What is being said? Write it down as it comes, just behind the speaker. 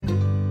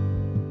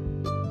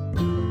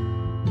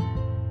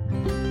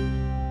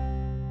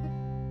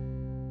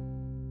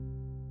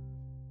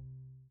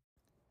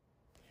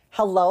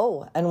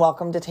Hello, and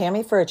welcome to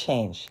Tammy for a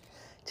Change.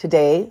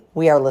 Today,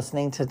 we are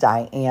listening to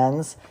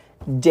Diane's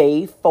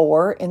day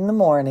 4 in the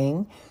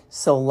morning,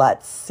 so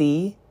let's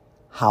see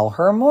how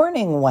her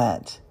morning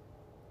went.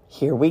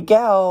 Here we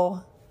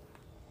go.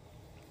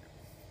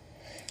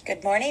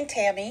 Good morning,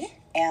 Tammy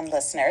and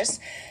listeners.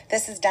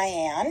 This is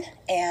Diane,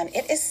 and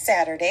it is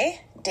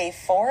Saturday, day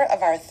 4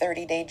 of our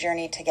 30-day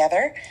journey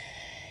together,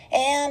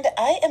 and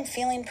I am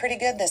feeling pretty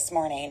good this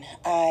morning.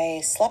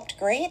 I slept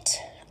great.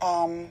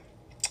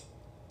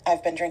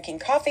 I've been drinking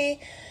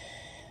coffee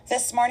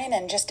this morning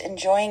and just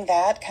enjoying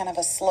that, kind of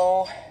a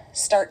slow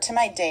start to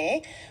my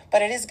day,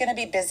 but it is going to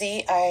be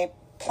busy. I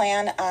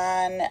plan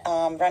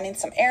on running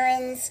some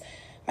errands.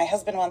 My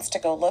husband wants to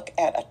go look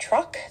at a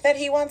truck that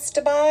he wants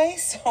to buy,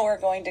 so we're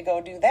going to go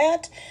do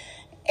that.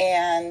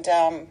 And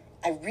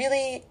I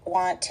really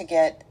want to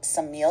get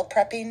some meal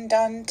prepping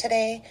done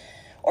today,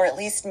 or at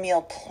least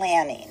meal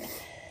planning.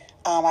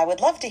 I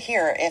would love to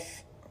hear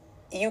if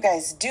you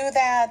guys do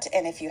that,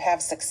 and if you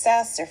have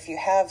success, or if you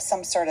have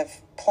some sort of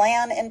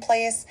plan in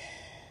place.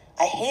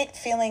 I hate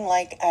feeling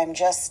like I'm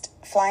just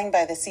flying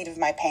by the seat of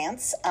my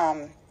pants.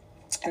 And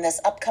this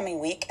upcoming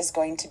week is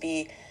going to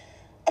be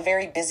a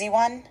very busy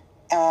one.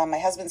 My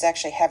husband's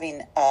actually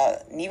having a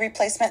knee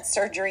replacement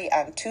surgery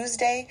on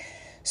Tuesday.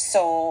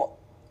 So,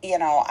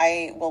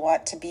 I will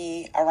want to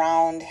be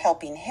around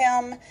helping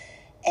him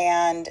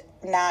and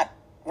not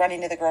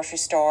running to the grocery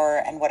store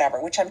and whatever,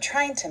 which I'm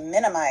trying to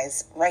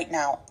minimize right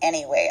now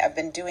anyway. I've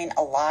been doing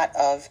a lot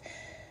of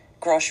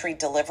grocery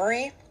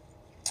delivery,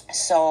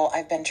 so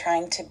I've been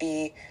trying to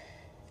be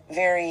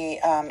very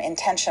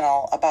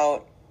intentional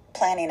about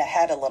planning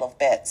ahead a little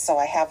bit so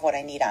I have what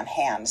I need on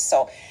hand.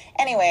 So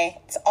anyway,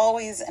 it's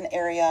always an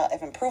area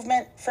of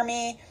improvement for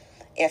me.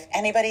 If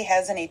anybody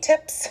has any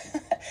tips,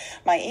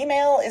 my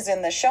email is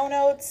in the show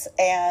notes,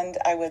 and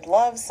I would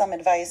love some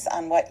advice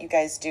on what you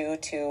guys do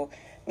to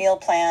meal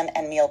plan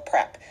and meal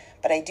prep.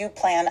 But I do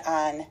plan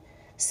on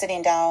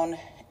sitting down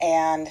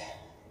and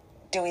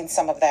doing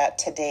some of that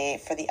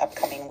today for the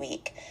upcoming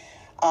week.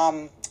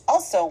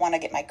 Also want to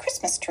get my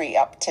Christmas tree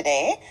up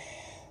today.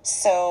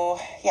 So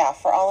yeah,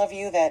 for all of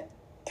you that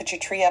put your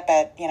tree up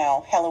at,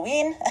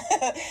 Halloween,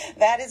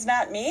 that is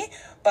not me,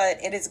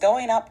 but it is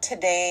going up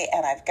today,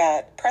 and I've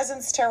got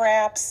presents to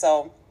wrap.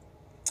 So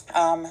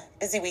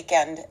busy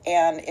weekend,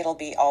 and it'll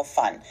be all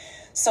fun.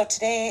 So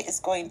today is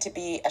going to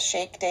be a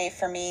shake day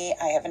for me.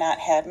 I have not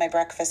had my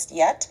breakfast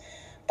yet,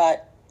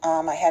 but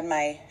I had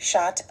my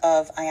shot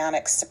of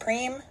Ionix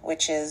Supreme,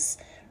 which is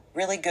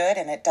really good,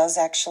 and it does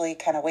actually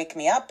kind of wake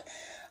me up.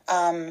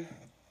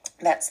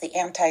 That's the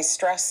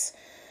anti-stress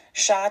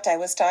shot I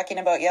was talking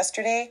about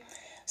yesterday.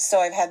 So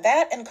I've had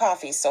that and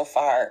coffee so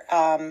far.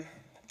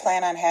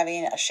 Plan on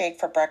having a shake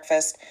for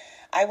breakfast.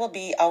 I will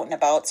be out and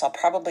about, so I'll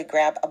probably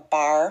grab a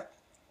bar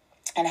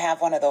and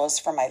have one of those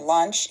for my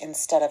lunch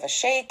instead of a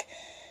shake.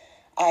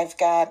 I've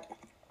got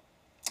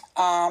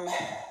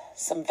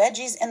some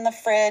veggies in the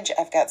fridge.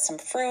 I've got some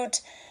fruit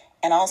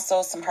and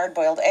also some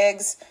hard-boiled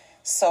eggs.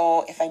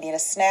 So if I need a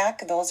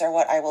snack, those are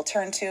what I will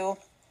turn to.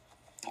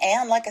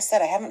 And like I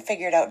said, I haven't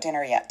figured out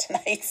dinner yet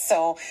tonight.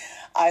 So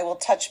I will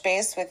touch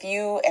base with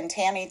you and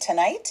Tammy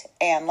tonight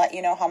and let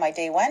you know how my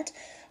day went.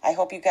 I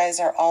hope you guys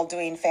are all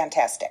doing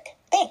fantastic.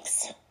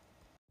 Thanks.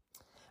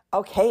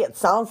 Okay, it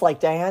sounds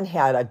like Diane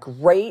had a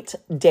great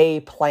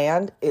day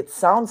planned. It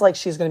sounds like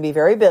she's going to be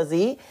very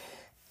busy,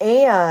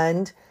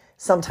 and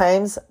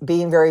sometimes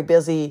being very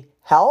busy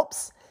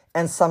helps,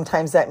 and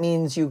sometimes that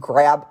means you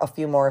grab a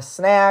few more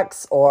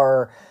snacks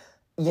or,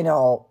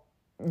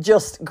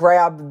 just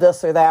grab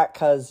this or that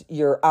because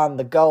you're on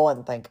the go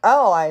and think,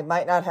 oh, I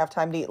might not have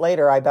time to eat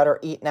later. I better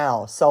eat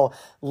now. So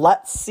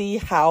let's see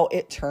how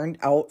it turned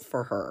out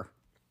for her.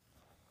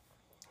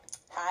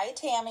 Hi,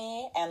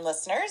 Tammy and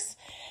listeners.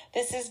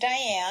 This is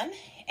Diane,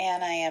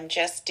 and I am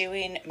just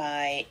doing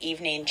my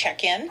evening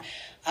check-in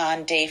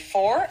on day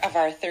 4 of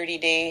our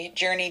 30-day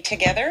journey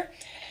together.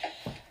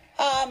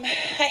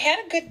 I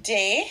had a good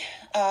day.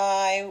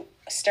 I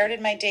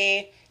started my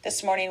day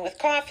this morning with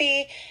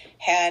coffee,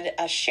 had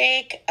a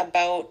shake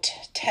about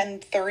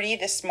 10:30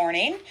 this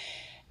morning,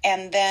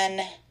 and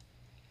then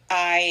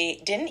I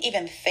didn't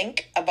even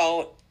think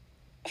about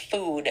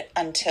food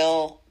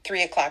until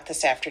 3 o'clock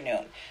this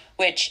afternoon,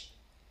 which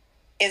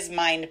is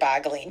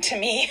mind-boggling to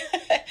me.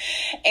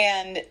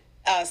 And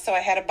so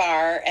I had a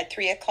bar at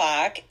 3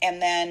 o'clock, and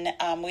then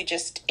we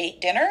just ate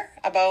dinner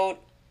about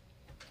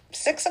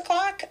 6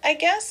 o'clock, I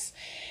guess.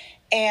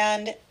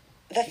 And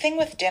the thing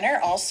with dinner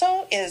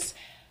also is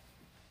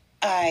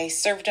I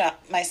served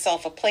up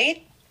myself a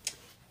plate,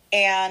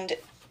 and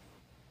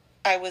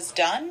I was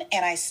done,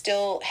 and I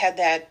still had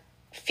that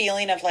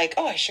feeling of like,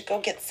 oh, I should go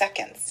get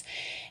seconds.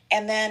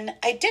 And then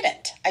I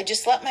didn't. I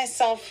just let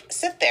myself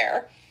sit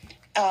there.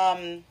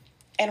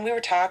 And we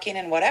were talking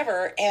and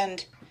whatever.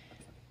 And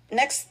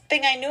next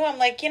thing I knew, I'm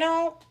like,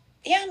 yeah,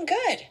 I'm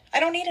good. I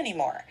don't need any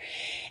more.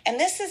 And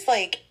this is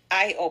like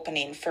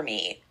eye-opening for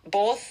me.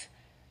 Both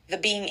the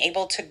being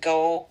able to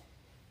go,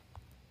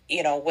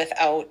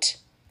 without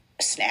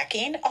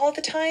snacking all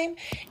the time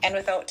and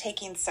without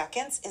taking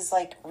seconds is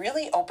like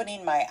really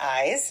opening my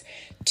eyes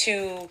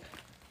to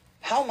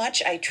how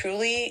much I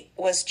truly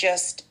was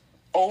just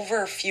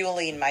over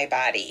fueling my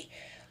body.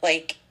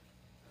 Like,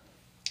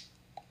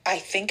 I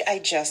think I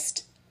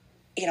just,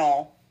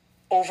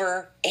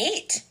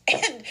 overate.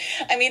 And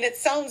I mean, it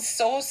sounds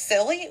so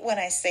silly when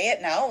I say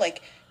it now,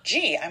 like,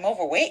 gee, I'm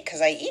overweight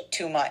because I eat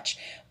too much.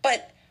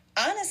 But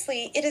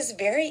honestly, it is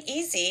very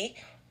easy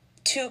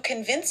to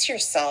convince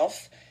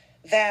yourself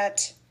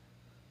that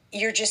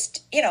you're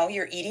just,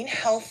 you're eating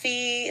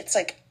healthy. It's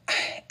like,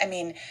 I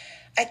mean,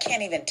 I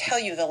can't even tell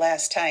you the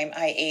last time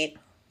I ate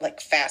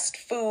like fast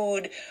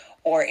food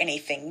or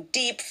anything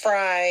deep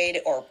fried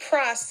or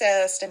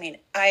processed. I mean,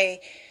 I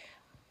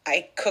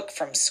cook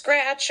from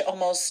scratch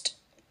almost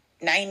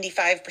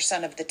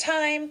 95% of the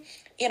time.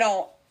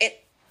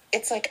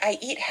 It's like I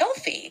eat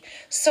healthy.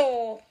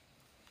 So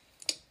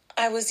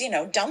I was,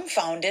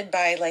 dumbfounded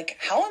by like,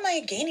 how am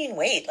I gaining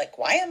weight? Like,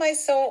 why am I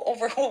so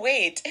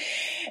overweight?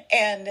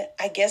 And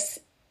I guess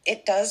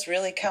it does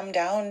really come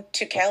down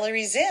to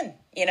calories in,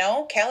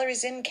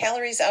 calories in,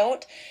 calories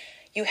out.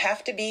 You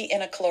have to be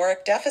in a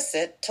caloric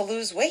deficit to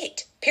lose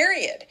weight,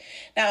 period.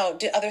 Now,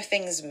 do other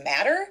things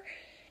matter?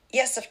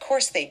 Yes, of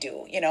course they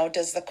do.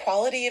 Does the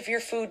quality of your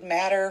food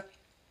matter?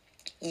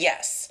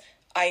 Yes,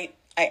 I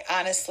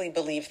honestly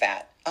believe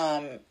that.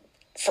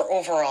 For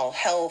overall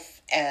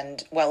health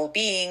and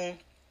well-being,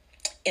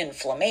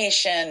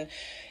 inflammation,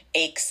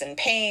 aches and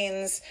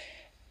pains,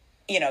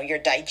 your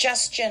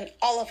digestion,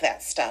 all of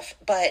that stuff.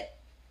 But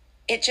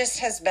it just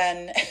has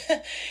been,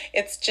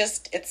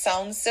 it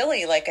sounds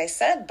silly, like I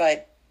said,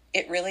 but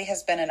it really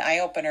has been an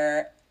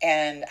eye-opener,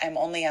 and I'm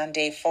only on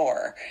day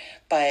 4.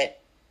 But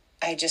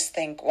I just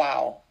think,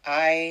 wow,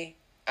 I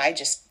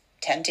just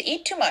tend to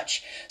eat too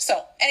much.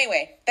 So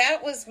anyway,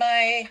 that was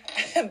my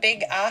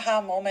big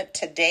aha moment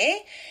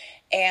today.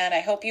 And I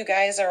hope you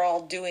guys are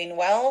all doing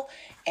well,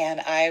 and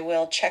I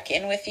will check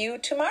in with you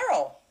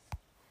tomorrow.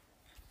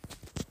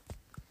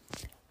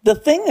 The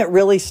thing that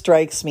really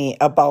strikes me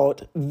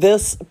about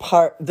this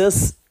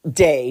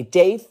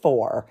day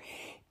 4,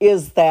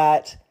 is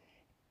that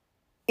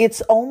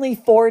it's only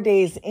 4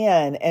 days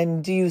in.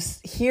 And do you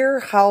hear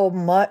how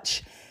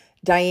much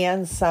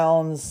Diane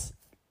sounds,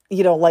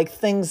 like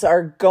things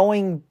are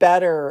going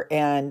better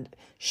and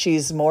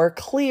she's more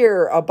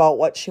clear about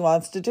what she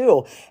wants to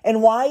do?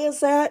 And why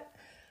is that?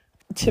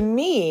 To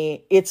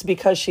me, it's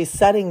because she's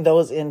setting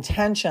those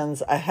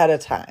intentions ahead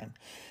of time.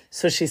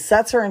 So she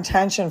sets her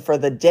intention for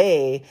the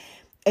day,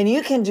 and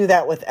you can do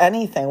that with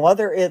anything,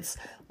 whether it's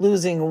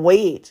losing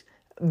weight,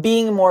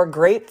 being more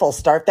grateful.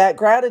 Start that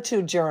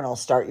gratitude journal.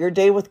 Start your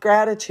day with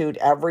gratitude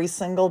every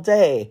single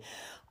day.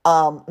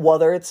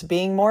 Whether it's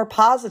being more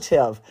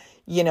positive,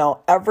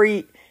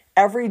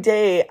 every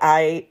day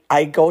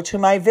I go to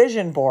my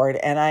vision board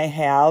and I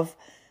have,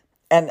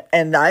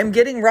 and I'm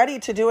getting ready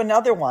to do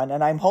another one,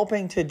 and I'm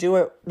hoping to do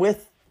it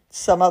with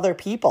some other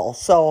people.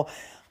 So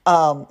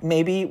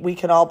maybe we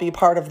can all be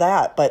part of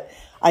that. But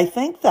I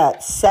think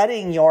that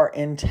setting your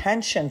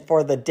intention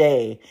for the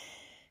day,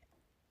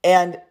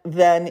 and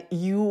then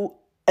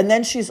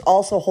she's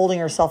also holding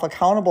herself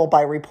accountable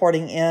by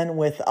reporting in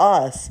with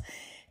us.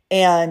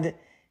 And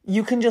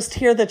you can just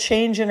hear the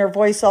change in her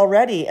voice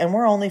already, and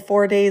we're only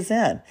 4 days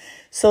in.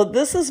 So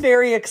this is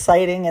very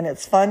exciting, and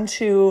it's fun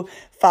to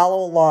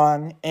follow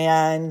along,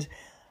 and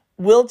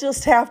we'll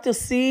just have to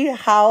see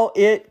how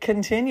it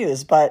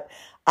continues. But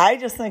I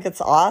just think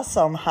it's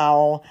awesome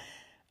how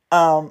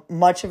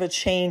much of a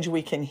change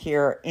we can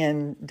hear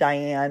in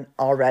Diane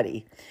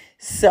already.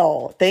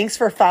 So thanks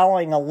for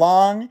following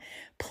along.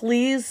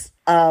 Please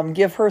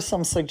give her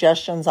some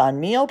suggestions on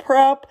meal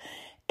prep,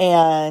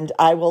 and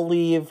I will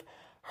leave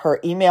her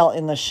email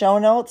in the show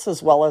notes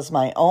as well as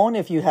my own.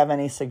 If you have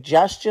any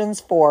suggestions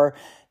for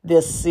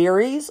this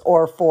series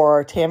or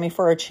for Tammy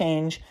for a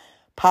Change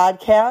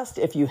podcast,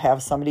 if you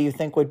have somebody you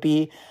think would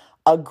be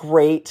a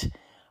great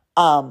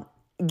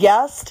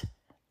guest,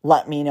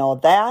 let me know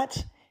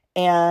that.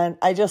 And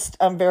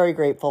I'm very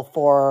grateful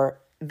for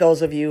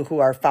those of you who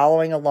are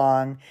following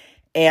along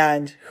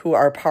and who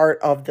are part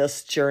of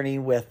this journey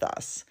with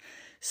us.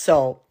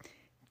 So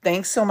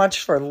thanks so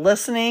much for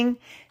listening,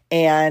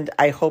 and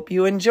I hope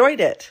you enjoyed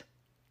it.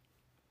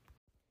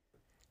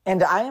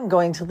 And I am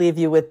going to leave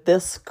you with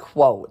this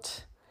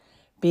quote: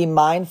 be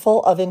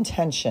mindful of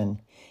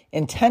intention.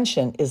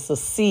 Intention is the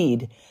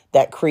seed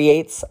that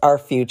creates our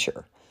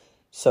future.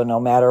 So no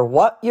matter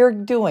what you're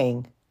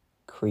doing,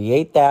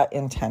 create that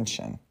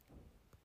intention.